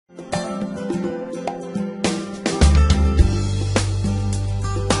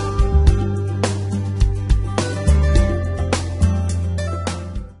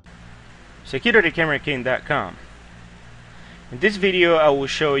SecurityCameraKing.com. In this video I will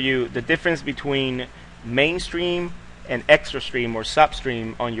show you the difference between mainstream and extra stream or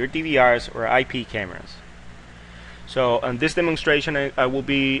substream on your DVRs or IP cameras. So on this demonstration I will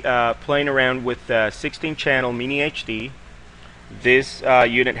be playing around with 16 channel mini HD. This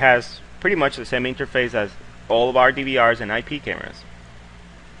unit has pretty much the same interface as all of our DVRs and IP cameras.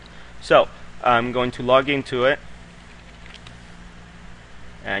 So I'm going to log into it,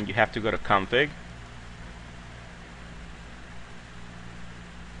 and you have to go to config,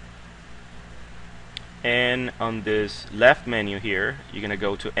 and on this left menu here you're gonna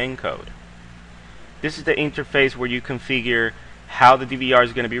go to encode. This is the interface where you configure how the DVR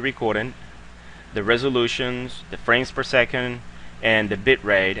is going to be recording, the resolutions, the frames per second, and the bit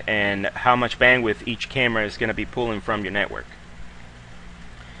rate, and how much bandwidth each camera is going to be pulling from your network.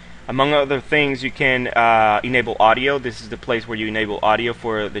 Among other things, you can enable audio. This is the place where you enable audio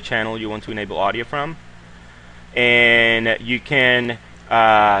for the channel you want to enable audio from. And you can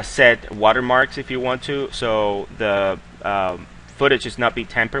set watermarks if you want to, so the footage is not be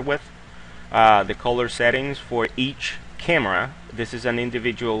tampered with. The color settings for each camera. This is an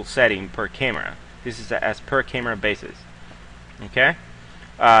individual setting per camera. This is as per camera basis. Okay.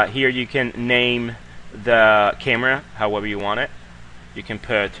 Here you can name the camera however you want it. You can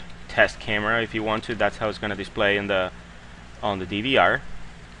put test camera if you want to. That's how it's going to display on the DVR.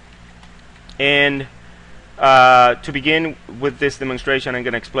 And to begin with this demonstration, I'm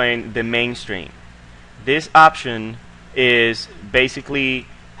going to explain the mainstream. This option is basically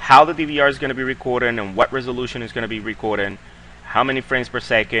how the DVR is going to be recording and what resolution is going to be recording, how many frames per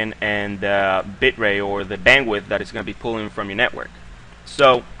second, and the bit rate or the bandwidth that is going to be pulling from your network.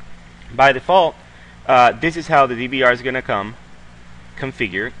 So by default, this is how the DVR is going to come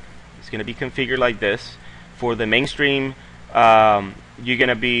configured. It's going to be configured like this. For the mainstream, you're going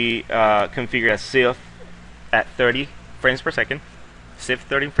to be configured as CIF at 30 frames per second, CIF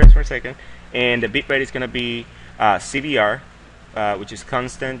 30 frames per second, and the bit rate is going to be CBR, which is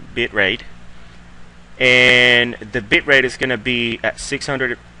constant bit rate, and the bit rate is going to be at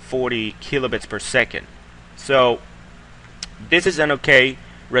 640 kilobits per second. So this is an okay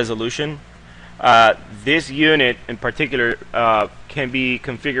resolution. This unit in particular can be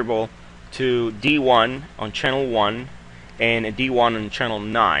configurable to D1 on channel 1 and D1 on channel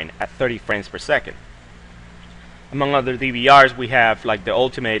 9 at 30 frames per second. Among other DVRs, we have like the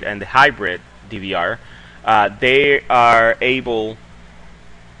Ultimate and the Hybrid DVR. They are able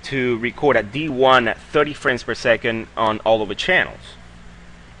to record at D1 at 30 frames per second on all of the channels,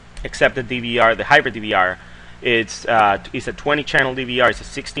 except the DVR, the Hybrid DVR. It's a 20 channel DVR. It's a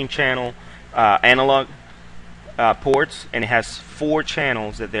 16 channel analog ports, and it has 4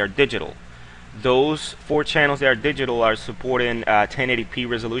 channels that they are digital. Those 4 channels that are digital are supporting 1080p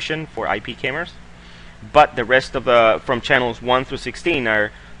resolution for IP cameras, but the rest of the from channels 1 through 16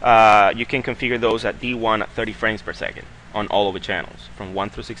 are you can configure those at D1 at 30 frames per second on all of the channels from 1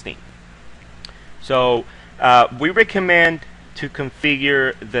 through 16. So we recommend to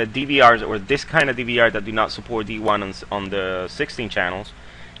configure the DVRs or this kind of DVR that do not support D1 on the 16 channels.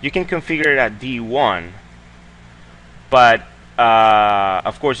 You can configure it at D1, but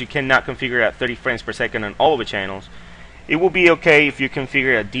of course you cannot configure it at 30 frames per second on all of the channels. It will be okay if you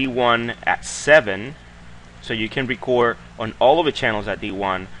configure at D1 at 7, so you can record on all of the channels at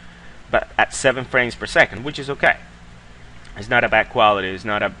D1, but at 7 frames per second, which is okay. It's not a bad quality. It's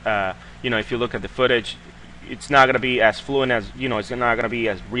not a, if you look at the footage, it's not going to be as fluent as, it's not going to be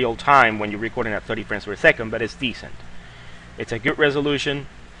as real time when you're recording at 30 frames per second, but it's decent. It's a good resolution,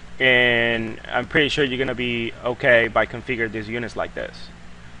 and I'm pretty sure you're going to be okay by configuring these units like this,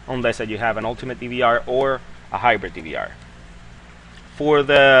 unless that you have an Ultimate DVR or a Hybrid DVR. For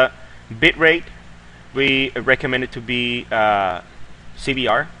the bit rate, we recommend it to be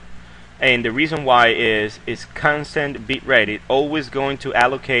CBR, and the reason why is constant bit rate. It's always going to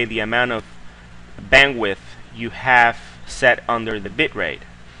allocate the amount of bandwidth you have set under the bit rate.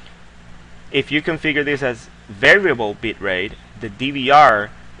 If you configure this as variable bit rate, the DVR,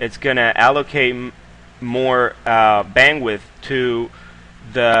 it's gonna allocate more bandwidth to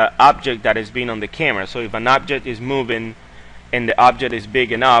the object that is being on the camera. So if an object is moving and the object is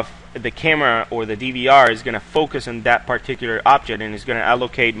big enough, the camera or the DVR is going to focus on that particular object, and it's going to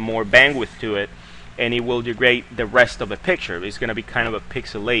allocate more bandwidth to it, and it will degrade the rest of the picture. It's going to be kind of a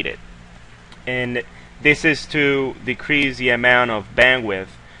pixelated, and this is to decrease the amount of bandwidth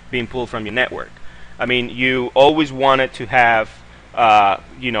being pulled from your network. I mean, you always want it to have a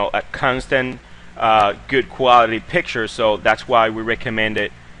constant good quality picture, so that's why we recommend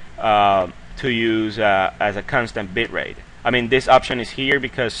it to use as a constant bit rate. I mean, this option is here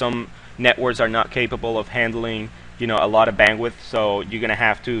because some networks are not capable of handling, a lot of bandwidth, so you're gonna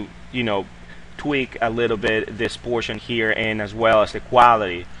have to, tweak a little bit this portion here, and as well as the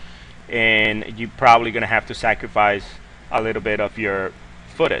quality, and you're probably gonna have to sacrifice a little bit of your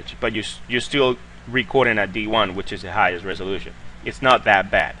footage, but you're still recording at D1, which is the highest resolution. It's not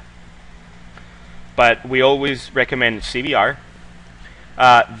that bad, but we always recommend CBR.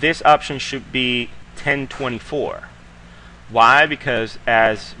 This option should be 1024. Why? Because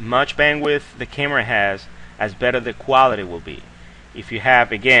as much bandwidth the camera has, as better the quality will be. If you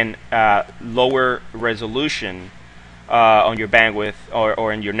have, again, lower resolution on your bandwidth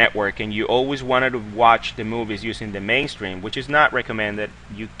or in your network, and you always wanted to watch the movies using the mainstream, which is not recommended.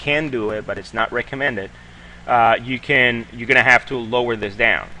 You can do it, but it's not recommended. You're gonna have to lower this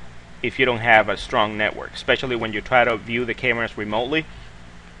down if you don't have a strong network, especially when you try to view the cameras remotely.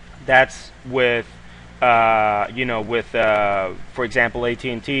 That's with for example,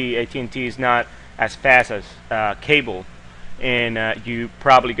 AT&T. AT&T is not as fast as cable, and you're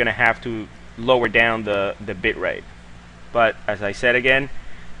probably going to have to lower down the bit rate. But as I said again,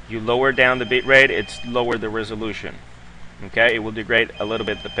 you lower down the bit rate, it's lower the resolution. Okay, it will degrade a little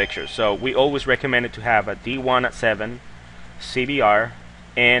bit the picture. So we always recommend it to have a D1 at 7, CBR,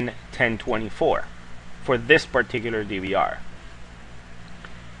 and 1024 for this particular DVR.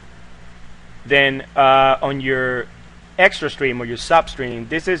 Then on your extra stream or your sub stream,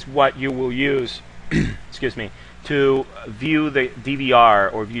 this is what you will use excuse me, to view the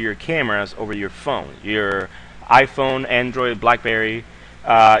DVR or view your cameras over your phone, your iPhone, Android, BlackBerry.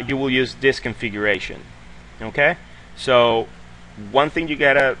 You will use this configuration. Okay, so one thing you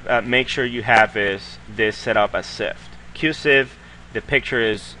gotta make sure you have is this set up as SIFT. QSIF, the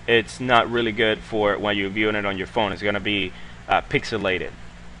picture it's not really good for when you're viewing it on your phone. It's gonna be pixelated,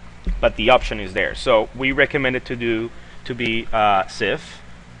 but the option is there. So we recommend it to be SIF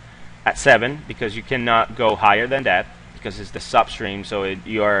at 7, because you cannot go higher than that because it's the substream. So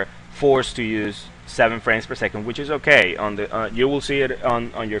you are forced to use 7 frames per second, which is okay. On the you will see it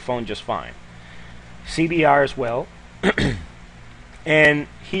on your phone just fine. CBR as well, and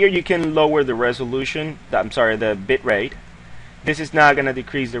here you can lower the resolution. The bit rate. This is not going to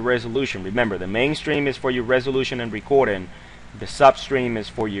decrease the resolution. Remember, the mainstream is for your resolution and recording. The substream is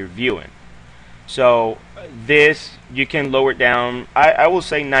for your viewing. So this, you can lower it down. I will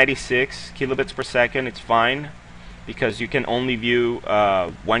say 96 kilobits per second. It's fine, because you can only view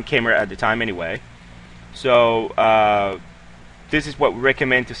one camera at a time anyway. So this is what we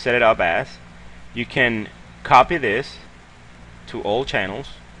recommend to set it up as. You can copy this to all channels,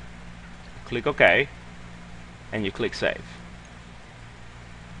 click OK, and you click Save.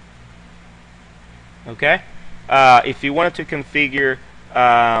 Okay. If you wanted to configure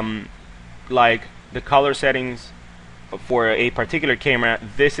like the color settings for a particular camera,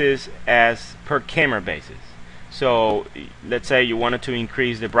 this is as per camera basis. So let's say you wanted to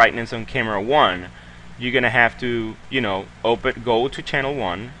increase the brightness on camera 1, you're gonna have to, go to channel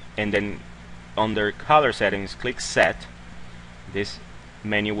 1, and then under color settings click Set. This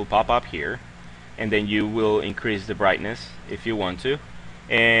menu will pop up here, and then you will increase the brightness if you want to,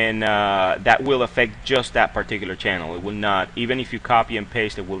 and that will affect just that particular channel. It will not, even if you copy and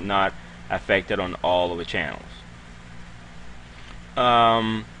paste, it will not affect it on all of the channels.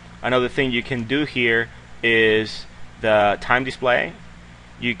 Another thing you can do here is the time display.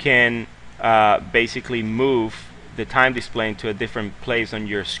 You can basically move the time display into a different place on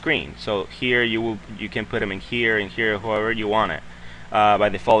your screen. So here you can put them in here and here, however you want it. By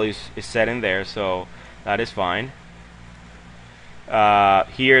default is set in there, so that is fine.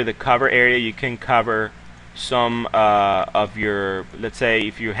 Here, the cover area, you can cover some of your, let's say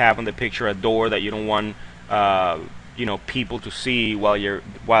if you have on the picture a door that you don't want people to see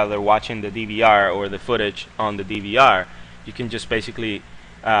while they're watching the DVR or the footage on the DVR, you can just basically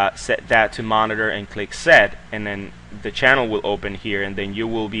set that to monitor and click Set, and then the channel will open here, and then you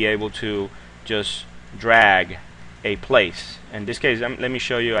will be able to just drag a place. In this case, let me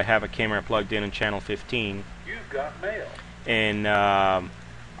show you. I have a camera plugged in on channel 15. You've got mail. And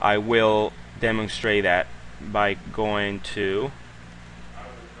I will demonstrate that by going to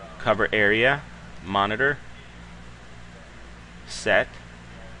cover area, monitor, set.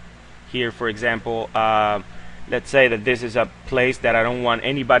 Here, for example, let's say that this is a place that I don't want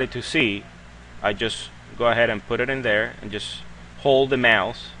anybody to see. I just go ahead and put it in there and just hold the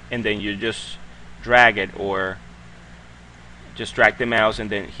mouse, and then you just drag it, or just drag the mouse, and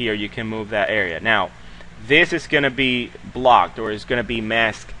then here you can move that area. Now this is going to be blocked, or is going to be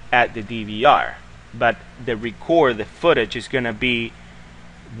masked at the DVR, but the footage is going to be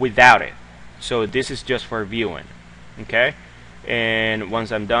without it. So this is just for viewing. Okay, and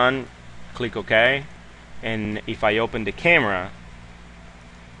once I'm done, click OK, and if I open the camera,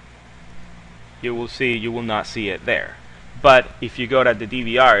 you will not see it there. But if you go to the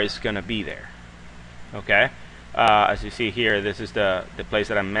DVR, it's gonna be there. Okay, as you see here, this is the place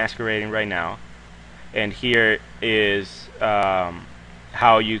that I'm masquerading right now, and here is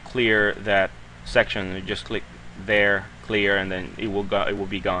how you clear that section. You just click there, clear, and then it will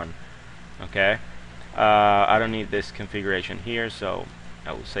be gone. Okay, I don't need this configuration here, so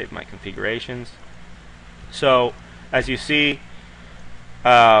I will save my configurations. So as you see,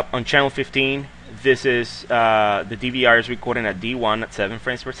 on channel 15, this is the DVR is recording at D1 at 7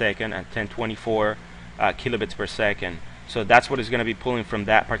 frames per second at 1024 kilobits per second. So that's what is going to be pulling from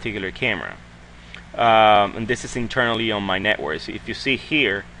that particular camera. And this is internally on my network. So if you see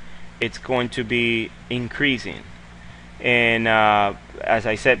here, it's going to be increasing. And as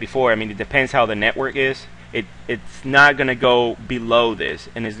I said before, I mean, it depends how the network is. It's not going to go below this,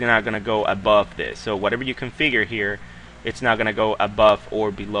 and it's not going to go above this. So whatever you configure here, it's not going to go above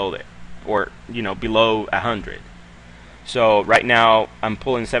or below it, or below 100. So right now I'm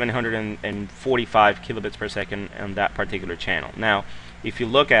pulling 745 kilobits per second on that particular channel. Now if you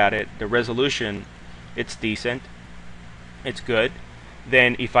look at it, the resolution, it's decent, it's good.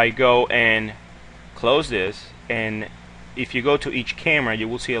 Then if I go and close this, and if you go to each camera, you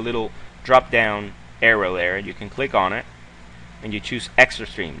will see a little drop down arrow there. You can click on it and you choose extra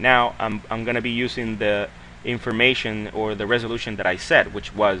stream. Now I'm going to be using the information or the resolution that I set,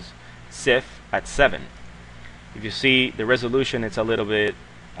 which was SIF at 7. If you see the resolution, it's a little bit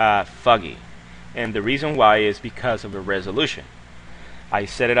foggy, and the reason why is because of the resolution. I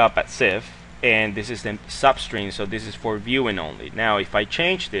set it up at SIF, and this is the substream, so this is for viewing only. Now if I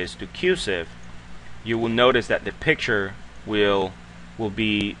change this to QSIF, you will notice that the picture will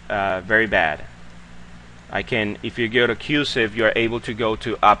be very bad. If you go to QSIF, you are able to go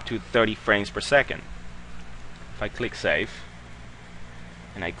to up to 30 frames per second. If I click save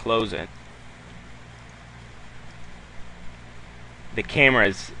and I close it, the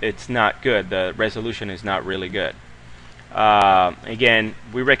camera it's not good. The resolution is not really good. Again,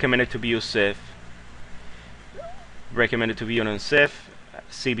 we recommend it to be used SIF. Recommended to be on SIF.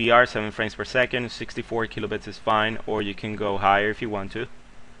 CBR 7 frames per second, 64 kilobits is fine, or you can go higher if you want to.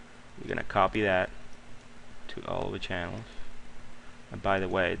 You're gonna copy that to all the channels. And by the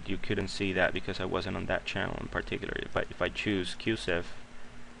way, you couldn't see that because I wasn't on that channel in particular. But if I choose QSIF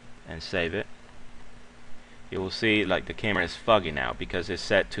and save it, you will see like the camera is foggy now because it's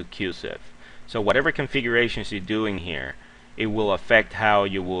set to QSIF. So whatever configurations you're doing here, it will affect how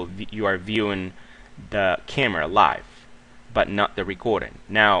you are viewing the camera live, but not the recording.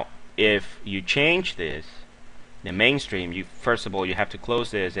 Now if you change this, the mainstream, first of all you have to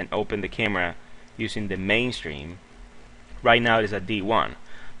close this and open the camera using the mainstream. Right now it is at D1,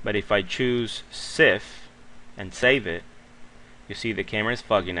 but if I choose SIF and save it, you see the camera is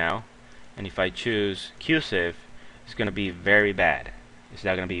foggy now, and if I choose QSIF, it's going to be very bad. It's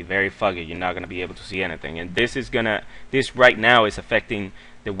not going to be very foggy. You're not going to be able to see anything, and this right now is affecting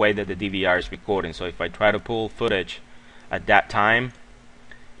the way that the DVR is recording. So if I try to pull footage at that time,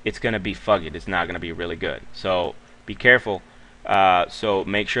 it's going to be foggy. It's not going to be really good. So be careful. So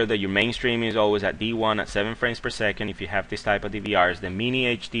make sure that your mainstream is always at D1 at 7 frames per second if you have this type of DVRs. The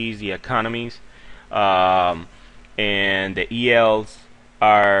mini HDs, the economies, and the ELs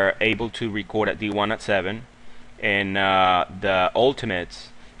are able to record at D1 at 7, and the ultimates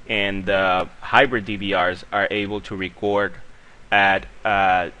and the hybrid DVRs are able to record at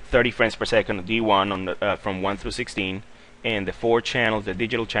 30 frames per second on D1 on the, from 1 through 16, and the 4 channels, the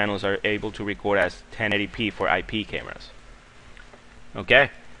digital channels, are able to record as 1080p for IP cameras. Okay,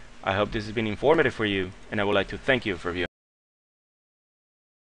 I hope this has been informative for you, and I would like to thank you for viewing.